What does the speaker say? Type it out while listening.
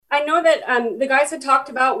know that the guys had talked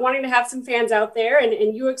about wanting to have some fans out there,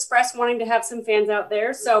 and you expressed wanting to have some fans out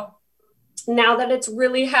there. So now that it's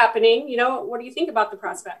really happening, what do you think about the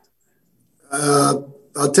prospect?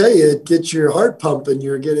 I'll tell you, it gets your heart pumping.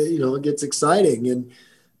 It gets exciting. And,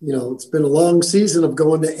 it's been a long season of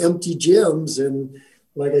going to empty gyms. And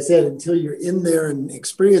like I said, until you're in there and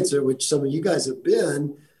experience it, which some of you guys have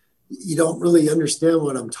been, you don't really understand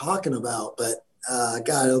what I'm talking about. But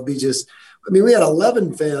God, it'll be we had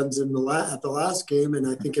 11 fans at the last game, and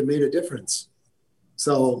I think it made a difference.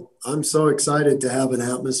 So I'm so excited to have an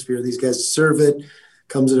atmosphere. These guys serve it,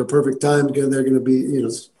 comes at a perfect time. Again, they're going to be,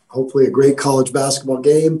 hopefully a great college basketball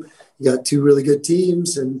game. You got two really good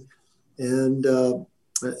teams, and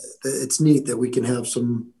it's neat that we can have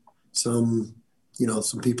some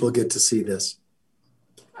people get to see this.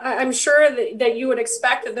 I'm sure that you would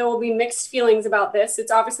expect that there will be mixed feelings about this.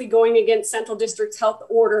 It's obviously going against Central District's health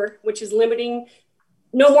order, which is limiting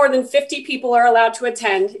no more than 50 people are allowed to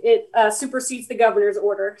attend. It supersedes the governor's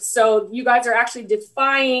order. So you guys are actually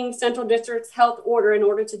defying Central District's health order in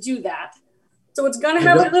order to do that. So it's going to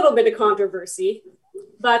have a little bit of controversy.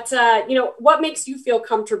 But, what makes you feel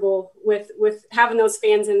comfortable with having those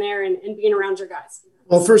fans in there and being around your guys?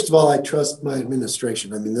 Well, first of all, I trust my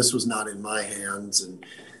administration. I mean, this was not in my hands, and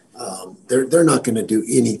they're not going to do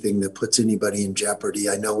anything that puts anybody in jeopardy.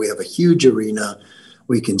 I know we have a huge arena.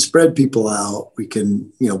 We can spread people out. We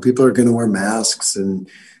can, people are going to wear masks, and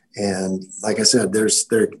like I said,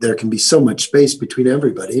 there can be so much space between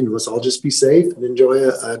everybody, and let's all just be safe and enjoy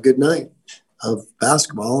a good night of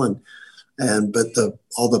basketball. But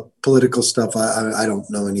all the political stuff, I don't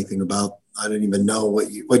know anything about. I don't even know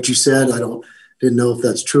what you said. Didn't know if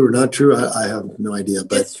that's true or not true. I have no idea.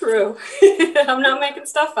 But it's true. I'm not making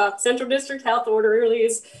stuff up. Central District Health Order really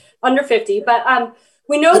is under 50. But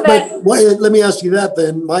we know that. Why, let me ask you that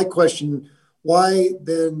then. My question: why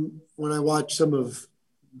then, when I watch some of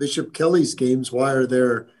Bishop Kelly's games, why are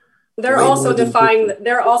there? They're also defying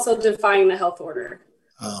the health order.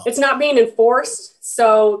 Oh. It's not being enforced,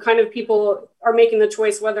 so kind of people are making the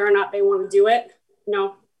choice whether or not they want to do it.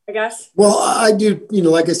 No, I guess. Well, I do.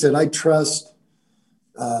 Like I said, I trust.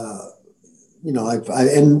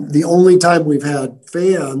 And the only time we've had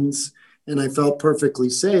fans and I felt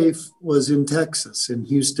perfectly safe was in Texas, in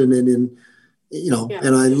Houston, and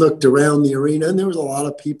and I looked around the arena and there was a lot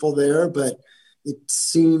of people there, but it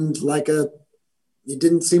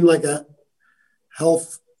didn't seem like a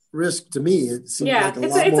health risk to me. It seemed like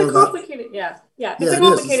it's a complicated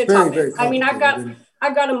topic. Very complicated.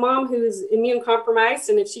 I've got a mom who's immune compromised,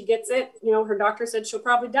 and if she gets it, her doctor said she'll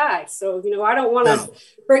probably die. So, I don't want to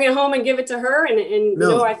bring it home and give it to her. And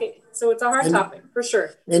I think so. It's a hard topic for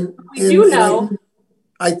sure. And we do know.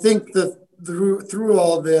 I think that through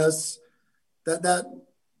all this, that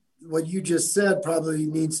what you just said probably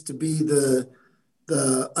needs to be the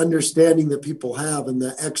understanding that people have and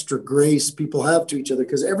the extra grace people have to each other,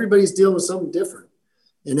 because everybody's dealing with something different,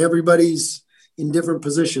 and everybody's in different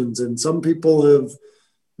positions. And some people have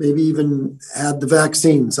maybe even had the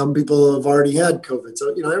vaccine. Some people have already had COVID.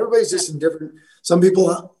 So, everybody's just in different, some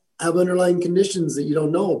people have underlying conditions that you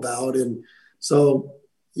don't know about. And so,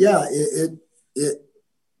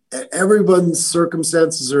 everyone's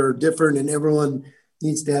circumstances are different, and everyone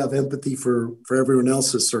needs to have empathy for everyone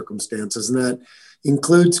else's circumstances. And that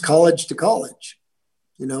includes college to college.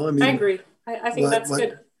 I agree. I think that's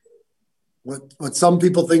good. What some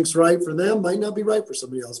people think's right for them might not be right for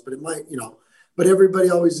somebody else, but it might, but everybody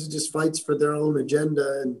always just fights for their own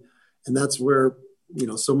agenda. And that's where,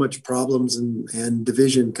 so much problems and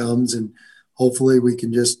division comes. And hopefully we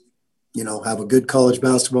can just, have a good college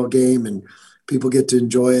basketball game and people get to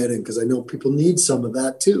enjoy it. And because I know people need some of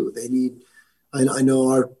that too. I know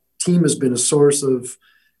our team has been a source of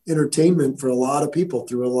entertainment for a lot of people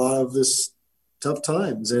through a lot of this tough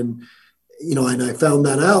times. And I found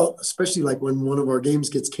that out, especially like when one of our games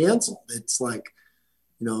gets canceled. It's like,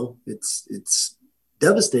 it's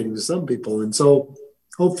devastating to some people. And so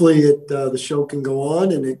hopefully the show can go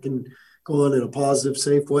on, and it can go on in a positive,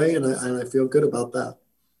 safe way. And I feel good about that.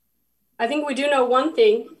 I think we do know one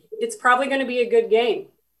thing. It's probably going to be a good game,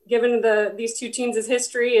 given these two teams'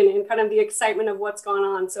 history and kind of the excitement of what's gone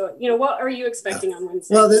on. So, what are you expecting on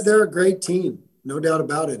Wednesday? Well, they're a great team. No doubt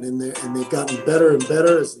about it. And they've gotten better and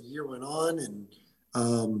better as the year went on. And,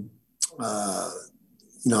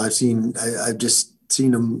 I've just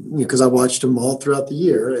seen them, because I watched them all throughout the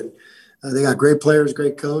year, and they got great players,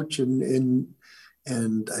 great coach. And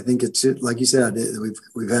I think it's like you said,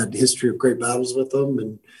 we've had history of great battles with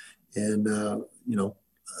them.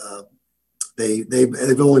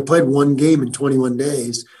 They've only played one game in 21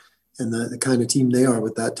 days, and the kind of team they are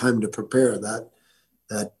with that time to prepare, that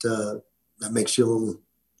that makes you a little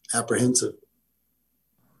apprehensive.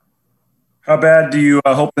 How bad do you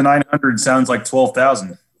hope the 900 sounds like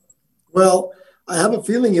 12,000? Well, I have a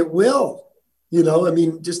feeling it will. I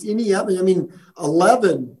mean, just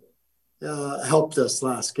 11 helped us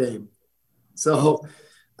last game. So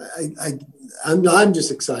I'm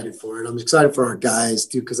just excited for it. I'm excited for our guys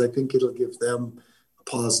too, because I think it'll give them a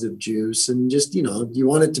positive juice. And just, you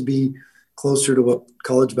want it to be closer to what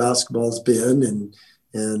college basketball's been.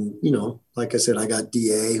 And like I said, I got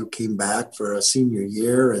DA who came back for a senior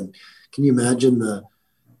year. And can you imagine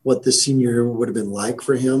what the senior year would have been like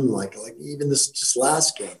for him? Like even this just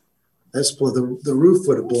last game, the roof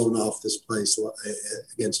would have blown off this place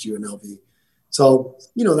against UNLV. So,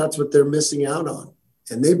 that's what they're missing out on.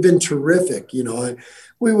 And they've been terrific.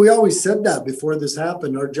 We always said that before this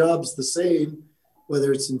happened. Our job's the same,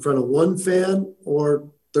 whether it's in front of one fan or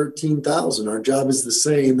 13,000. Our job is the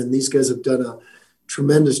same. And these guys have done a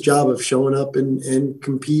tremendous job of showing up and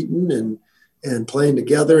competing and playing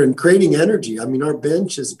together and creating energy. I mean, our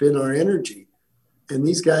bench has been our energy. And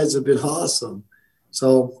these guys have been awesome.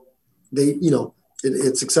 So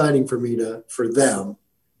it's exciting for them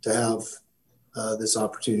to have this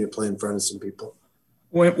opportunity to play in front of some people.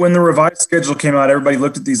 When the revised schedule came out, everybody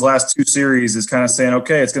looked at these last two series as kind of saying,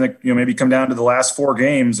 okay, it's going to maybe come down to the last 4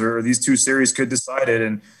 games, or these 2 series could decide it.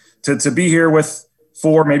 And to be here with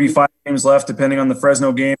 4, maybe 5 games left, depending on the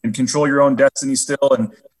Fresno game, and control your own destiny still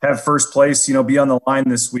and have first place, be on the line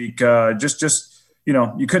this week.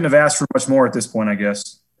 You couldn't have asked for much more at this point, I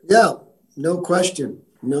guess. Yeah, no question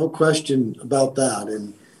about that.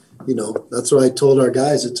 And, that's what I told our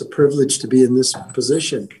guys. It's a privilege to be in this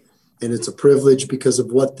position. And it's a privilege because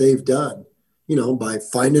of what they've done, by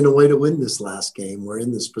finding a way to win this last game. We're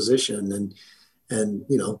in this position, and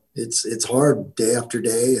it's hard day after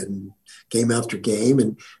day and game after game.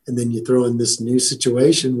 And then you throw in this new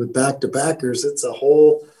situation with back-to-backers. It's a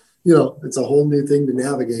whole new thing to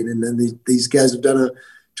navigate. And then these guys have done a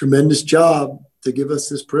tremendous job to give us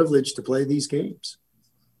this privilege to play these games.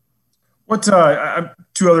 What 2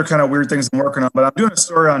 other kind of weird things I'm working on, but I'm doing a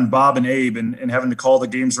story on Bob and Abe and having to call the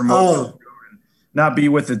games remote and not be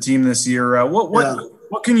with the team this year.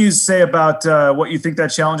 What can you say about what you think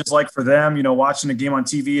that challenge is like for them? Watching a game on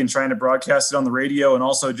TV and trying to broadcast it on the radio, and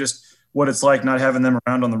also just what it's like not having them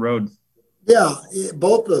around on the road. Yeah,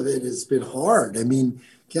 both of it has been hard. I mean,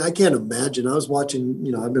 I can't imagine. I was watching.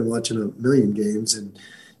 I've been watching a million games, and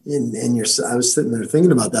I was sitting there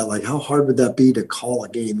thinking about that, like how hard would that be to call a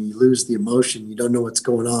game? You lose the emotion. You don't know what's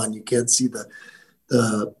going on. You can't see the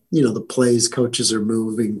plays coaches are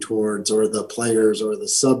moving towards, or the players, or the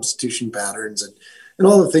substitution patterns, and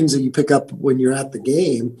all the things that you pick up when you're at the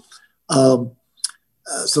game.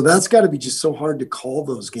 So that's got to be just so hard to call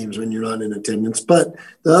those games when you're not in attendance. But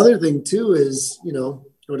the other thing too is,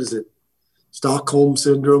 what is it? Stockholm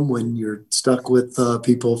syndrome, when you're stuck with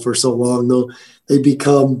people for so long, though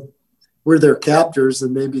we're their captors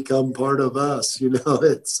and they become part of us.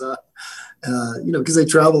 It's because they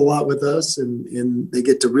travel a lot with us, and they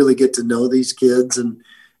really get to know these kids and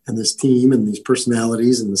this team and these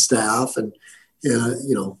personalities and the staff, and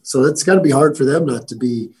so it's got to be hard for them not to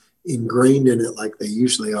be ingrained in it like they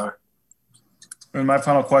usually are. And my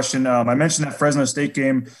final question, I mentioned that Fresno State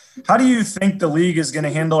game. How do you think the league is going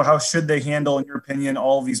to handle, or how should they handle, in your opinion,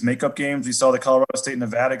 all of these makeup games? We saw the Colorado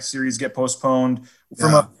State-Nevada series get postponed.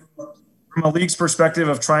 From a league's perspective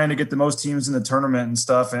of trying to get the most teams in the tournament and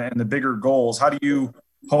stuff, and the bigger goals, how do you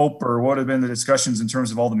hope, or what have been the discussions in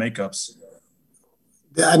terms of all the makeups?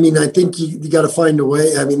 I mean, I think you got to find a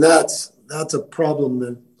way. I mean, that's a problem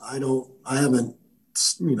that I haven't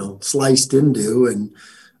sliced into, and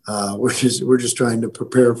we're just trying to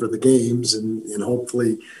prepare for the games, and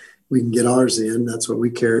hopefully we can get ours in. That's what we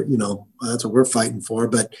care, that's what we're fighting for.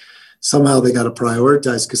 But somehow they got to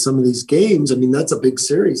prioritize, because some of these games, I mean, that's a big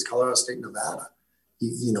series, Colorado State, Nevada.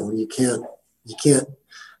 You can't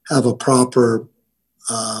have a proper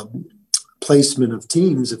placement of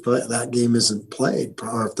teams if that game isn't played,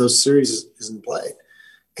 or if those series isn't played.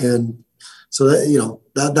 And so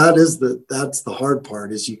that that's the hard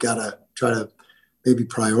part, is you got to try to maybe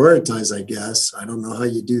prioritize, I guess. I don't know how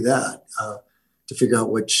you do that, to figure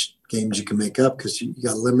out which games you can make up, because you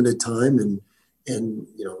got limited time and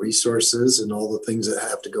resources and all the things that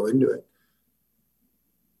have to go into it.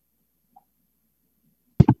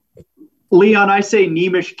 Leon, I say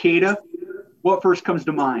Nemish Queta. What first comes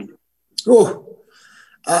to mind?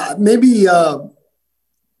 Maybe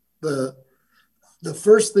the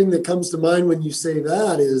first thing that comes to mind when you say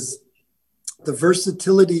that is the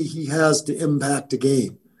versatility he has to impact a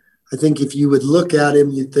game. I think if you would look at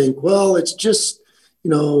him, you'd think, well, it's just,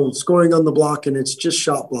 scoring on the block and it's just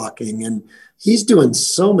shot blocking. And he's doing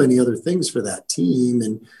so many other things for that team.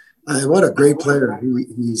 And what a great player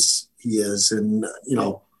he is. And,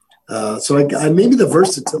 so maybe the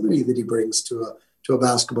versatility that he brings to a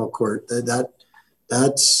basketball court,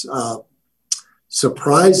 that's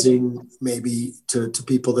surprising maybe to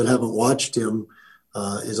people that haven't watched him,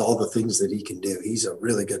 is all the things that he can do. He's a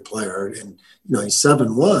really good player. And, he's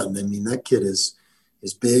 7'1". I mean, that kid is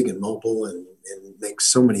big and mobile and makes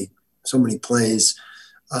so many plays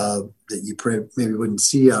that you maybe wouldn't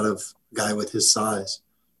see out of a guy with his size.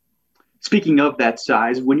 Speaking of that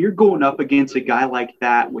size, when you're going up against a guy like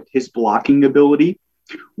that with his blocking ability,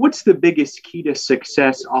 what's the biggest key to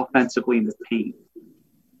success offensively in the paint?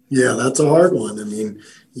 Yeah, that's a hard one. I mean,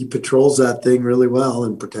 he patrols that thing really well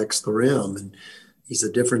and protects the rim, and he's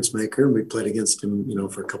a difference maker. And we played against him,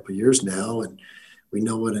 for a couple of years now, and we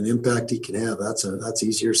know what an impact he can have. That's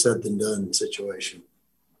easier said than done situation.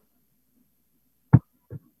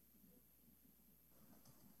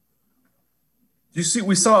 You see,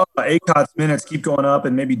 we saw Acot's minutes keep going up,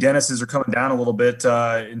 and maybe Dennis's are coming down a little bit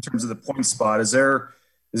in terms of the point spot. Is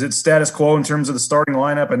it status quo in terms of the starting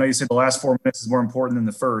lineup? I know you said the last 4 minutes is more important than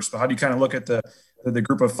the first, but how do you kind of look at the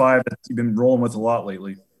group of five that you've been rolling with a lot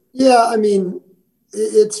lately? Yeah, I mean,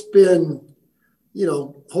 it's been,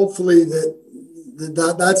 hopefully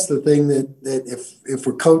that's the thing that if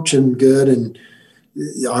we're coaching good and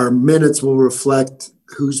our minutes will reflect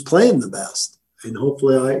who's playing the best. And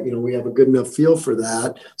hopefully we have a good enough feel for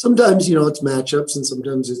that. Sometimes, it's matchups and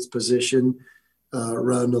sometimes it's position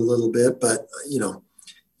run a little bit, but,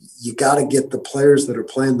 you got to get the players that are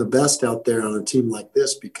playing the best out there on a team like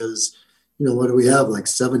this because, what do we have? Like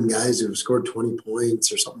 7 guys who have scored 20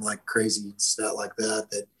 points or something like crazy stat like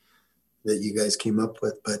that you guys came up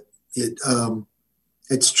with. But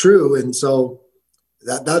it's true. And so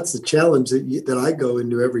that's the challenge that I go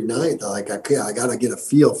into every night. Like, okay, I got to get a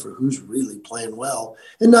feel for who's really playing well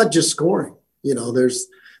and not just scoring. There's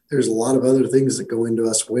a lot of other things that go into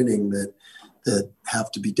us winning that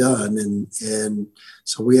have to be done. And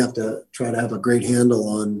so we have to try to have a great handle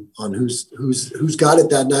on who's got it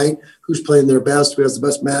that night, who's playing their best, who has the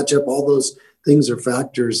best matchup. All those things are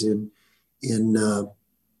factors in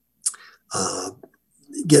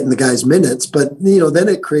getting the guys minutes. But, then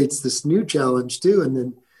it creates this new challenge too. And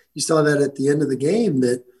then you saw that at the end of the game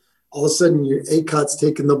that all of a sudden your Acot's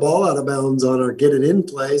taking the ball out of bounds on our get it in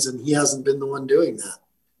plays, and he hasn't been the one doing that.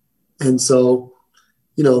 And so,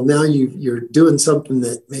 now you're doing something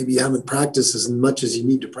that maybe you haven't practiced as much as you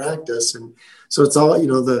need to practice. And so it's all,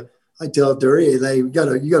 I tell Duryea, you got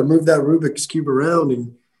to move that Rubik's Cube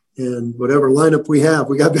around and whatever lineup we have,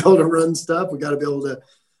 we got to be able to run stuff. We got to be able to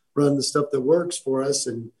run the stuff that works for us.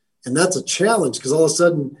 And that's a challenge because all of a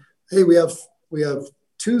sudden, hey, we have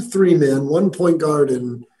 2 3-men, 1 point guard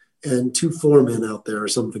and 2 4-men out there or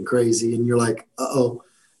something crazy. And you're like, how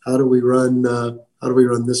do we run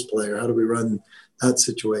this player? How do we run that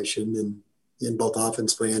situation in both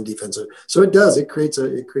offensively and defensive? So it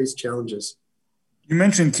creates challenges. You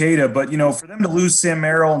mentioned Keita, but for them to lose Sam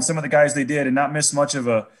Merrill and some of the guys they did and not miss much of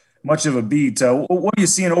a beat, what are you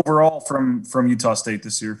seeing overall from Utah State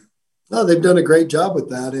this year? No, they've done a great job with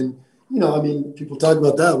that, and people talk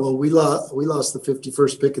about that. Well, we lost the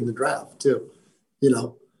 51st pick in the draft too.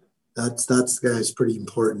 That's the guy's pretty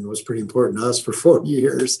important. It was pretty important to us for 4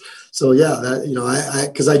 years. So yeah,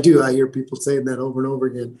 that I hear people saying that over and over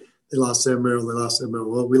again. They lost Sam Merrill.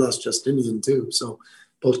 Well, we lost Justinian too. So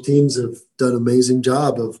both teams have done an amazing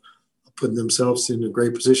job of putting themselves in a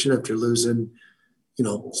great position after losing,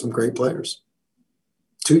 some great players.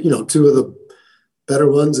 Two of the better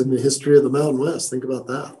ones in the history of the Mountain West. Think about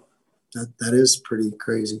that. That is pretty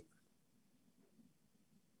crazy.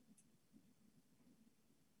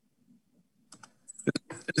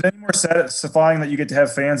 Is it any more satisfying that you get to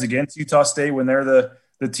have fans against Utah State when they're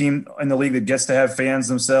the team in the league that gets to have fans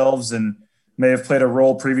themselves and may have played a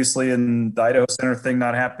role previously in the Idaho Center thing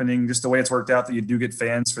not happening, just the way it's worked out that you do get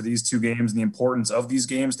fans for these 2 games and the importance of these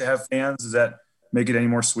games to have fans? Does that make it any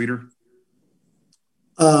more sweeter?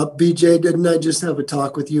 BJ, didn't I just have a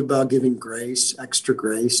talk with you about giving extra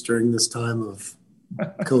grace during this time of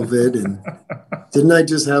COVID? And didn't I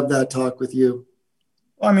just have that talk with you?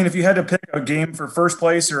 Well, I mean, if you had to pick a game for first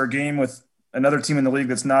place or a game with another team in the league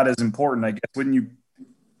that's not as important, I guess, wouldn't you?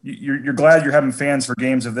 You're glad you're having fans for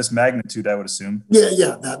games of this magnitude, I would assume.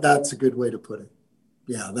 Yeah, that's a good way to put it.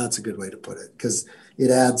 Yeah, that's a good way to put it because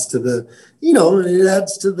it adds to the, it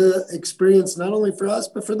adds to the experience not only for us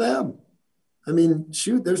but for them. I mean,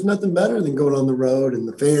 shoot, there's nothing better than going on the road and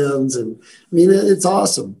the fans, and I mean, it's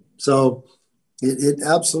awesome. So it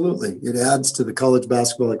absolutely adds to the college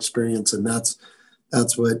basketball experience, and that's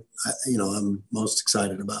that's what I'm most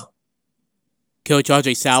excited about. Coach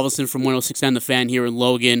Ajay Salveson from 106.9 The Fan here in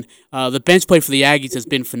Logan. The bench play for the Aggies has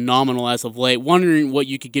been phenomenal as of late. Wondering what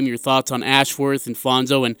you could give me your thoughts on Ashworth and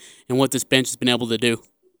Fonzo and what this bench has been able to do.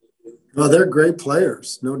 Well, they're great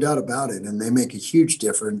players, no doubt about it, and they make a huge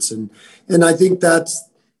difference. And I think that's,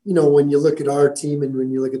 when you look at our team and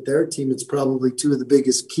when you look at their team, it's probably two of the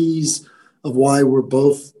biggest keys of why we're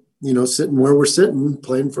both, sitting where we're sitting,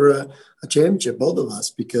 playing for a championship, both of us,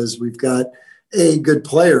 because we've got good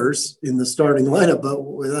players in the starting lineup,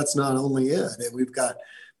 but that's not only it. We've got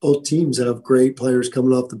both teams have great players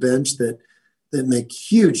coming off the bench that make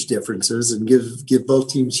huge differences and give both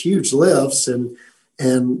teams huge lifts. And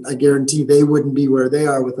I guarantee they wouldn't be where they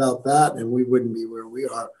are without that, and we wouldn't be where we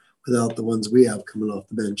are without the ones we have coming off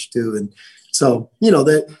the bench too. And so,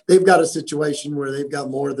 they've got a situation where they've got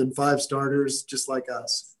more than 5 starters, just like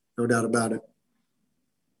us, no doubt about it.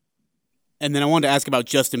 And then I wanted to ask about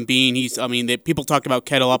Justin Bean. People talk about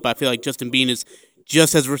Kettle Up. I feel like Justin Bean is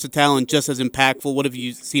just as versatile and just as impactful. What have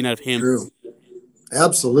you seen out of him? True.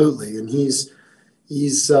 Absolutely. And he's we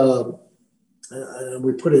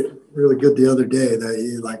put it really good the other day that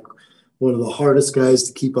he's like one of the hardest guys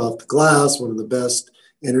to keep off the glass, one of the best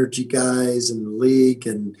energy guys in the league,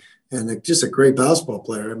 and just a great basketball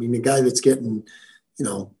player. I mean, the guy that's getting,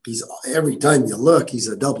 he's every time you look, he's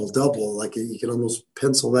a double-double. Like you can almost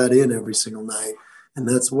pencil that in every single night. And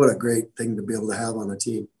that's what a great thing to be able to have on a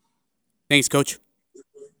team. Thanks, Coach.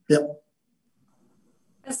 Yep.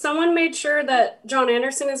 Has someone made sure that John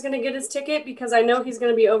Anderson is going to get his ticket? Because I know he's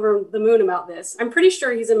going to be over the moon about this. I'm pretty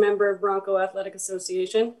sure he's a member of Bronco Athletic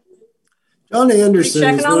Association. John Anderson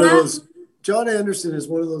is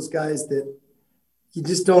one of those guys that you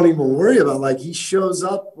just don't even worry about. Like, he shows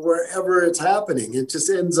up wherever it's happening. It just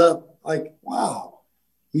ends up like, wow,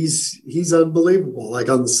 he's unbelievable. Like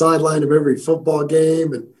on the sideline of every football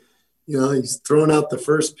game, and he's throwing out the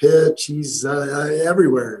first pitch. He's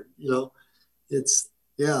everywhere. It's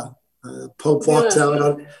Pope walks out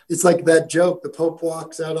on. It's like that joke. The Pope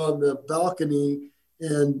walks out on the balcony,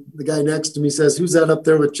 and the guy next to me says, "Who's that up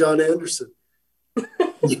there with John Anderson?"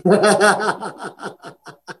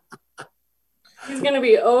 He's going to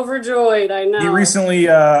be overjoyed. I know. He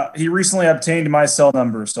recently obtained my cell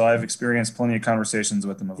number, so I've experienced plenty of conversations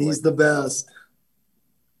with him. He's the best.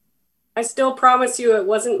 I still promise you it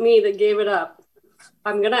wasn't me that gave it up.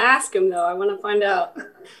 I'm going to ask him, though. I want to find out.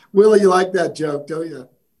 Willie, you like that joke, don't you?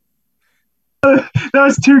 That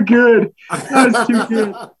was too good.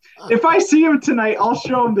 If I see him tonight, I'll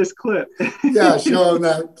show him this clip. Yeah, show him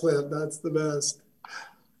that clip. That's the best.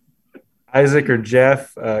 Isaac or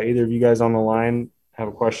Jeff, either of you guys on the line have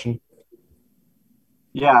a question?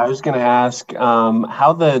 Yeah, I was going to ask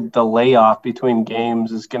how the layoff between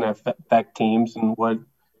games is going to affect teams, and what,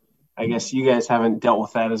 I guess you guys haven't dealt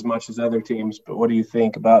with that as much as other teams, but what do you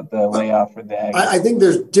think about the layoff for the Aggies? I think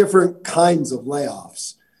there's different kinds of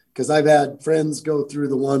layoffs, because I've had friends go through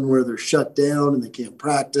the one where they're shut down and they can't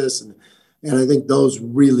practice, and I think those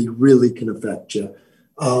really, really can affect you.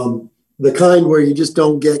 The kind where you just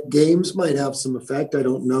don't get games might have some effect. I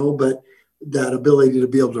don't know, but that ability to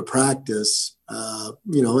be able to practice,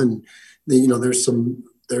 there's some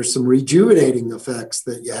rejuvenating effects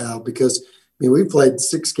that you have, because we've played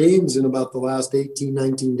 6 games in about the last 18,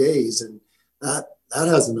 19 days, and that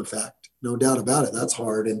has an effect, no doubt about it. That's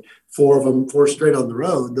hard, and 4 straight on the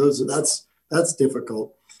road. That's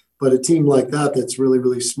difficult. But a team like that's really,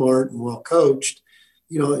 really smart and well coached,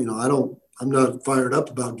 I'm not fired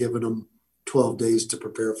up about giving them 12 days to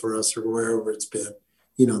prepare for us or wherever it's been.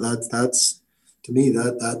 That's to me,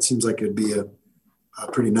 that seems like it'd be a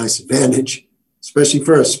pretty nice advantage, especially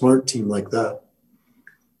for a smart team like that.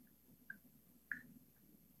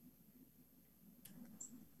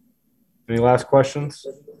 Any last questions?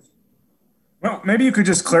 Well, maybe you could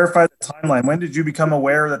just clarify the timeline. When did you become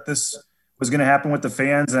aware that this was going to happen with the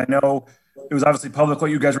fans? And I know it was obviously public what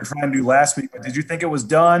you guys were trying to do last week, but did you think it was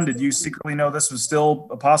done? Did you secretly know this was still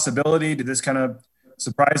a possibility? Did this kind of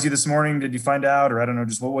surprise you this morning? Did you find out? Or I don't know,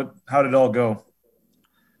 just how did it all go?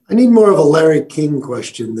 I need more of a Larry King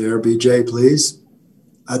question there, BJ, please.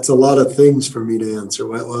 That's a lot of things for me to answer.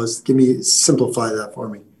 Simplify that for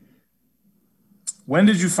me. When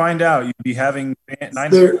did you find out you'd be having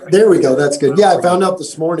 9? There we go. That's good. Yeah, I found out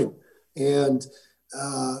this morning, and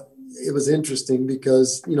it was interesting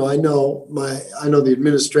because I know the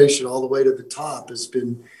administration all the way to the top has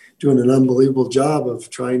been doing an unbelievable job of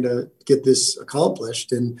trying to get this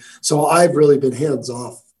accomplished, and so I've really been hands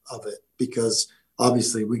off of it because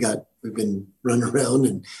obviously we've been running around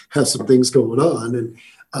and have some things going on, and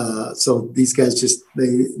so these guys just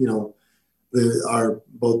are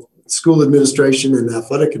both school administration and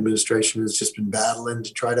athletic administration has just been battling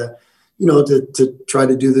to try to, to try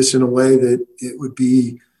to do this in a way that it would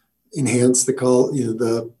be enhance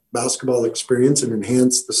the basketball experience and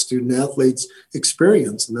enhance the student athletes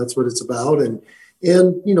experience. And that's what it's about. And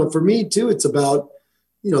for me too, it's about,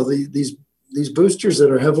 these boosters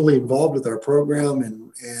that are heavily involved with our program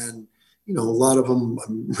and a lot of them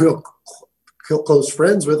I'm real close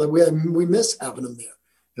friends with. We miss having them there,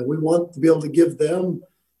 and we want to be able to give them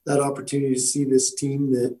that opportunity to see this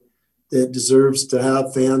team that deserves to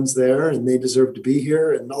have fans there, and they deserve to be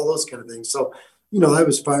here, and all those kind of things. So, I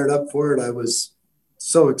was fired up for it. I was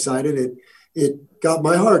so excited. It got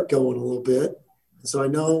my heart going a little bit. So I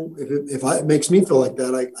know if it makes me feel like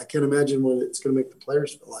that, I can't imagine what it's going to make the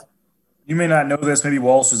players feel like. You may not know this. Maybe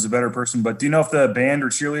Walsh is a better person, but do you know if the band or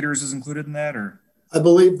cheerleaders is included in that? Or I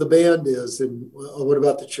believe the band is. And what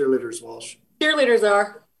about the cheerleaders, Walsh? Cheerleaders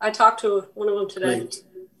are. I talked to one of them today. Great.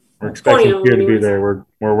 We're expecting you to be there.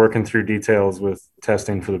 We're working through details with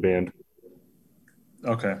testing for the band.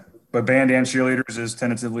 Okay, but band and cheerleaders is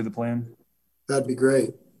tentatively the plan. That'd be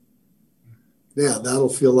great. Yeah, that'll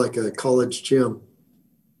feel like a college gym.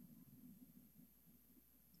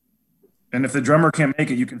 And if the drummer can't make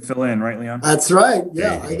it, you can fill in, right, Leon? That's right.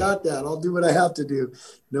 Yeah, I got that. I'll do what I have to do.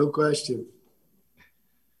 No question.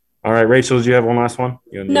 All right, Rachel, did you have one last one?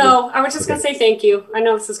 No, I was just going to say thank you. I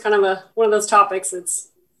know this is kind of one of those topics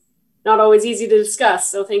that's not always easy to discuss.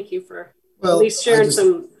 So thank you for at least sharing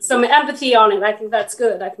some empathy on it. I think that's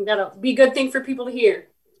good. I think that'll be a good thing for people to hear.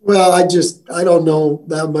 Well, I don't know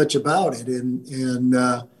that much about it. And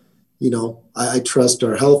I trust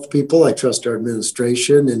our health people. I trust our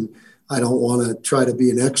administration, and I don't want to try to be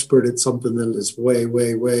an expert at something that is way,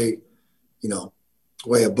 way, way,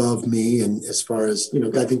 way above me. And as far as,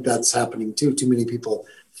 I think that's happening too. Too many people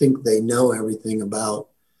think they know everything about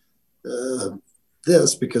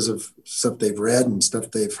this because of stuff they've read and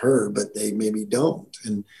stuff they've heard, but they maybe don't.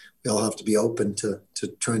 And we all have to be open to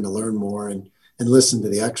trying to learn more and listen to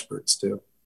the experts too.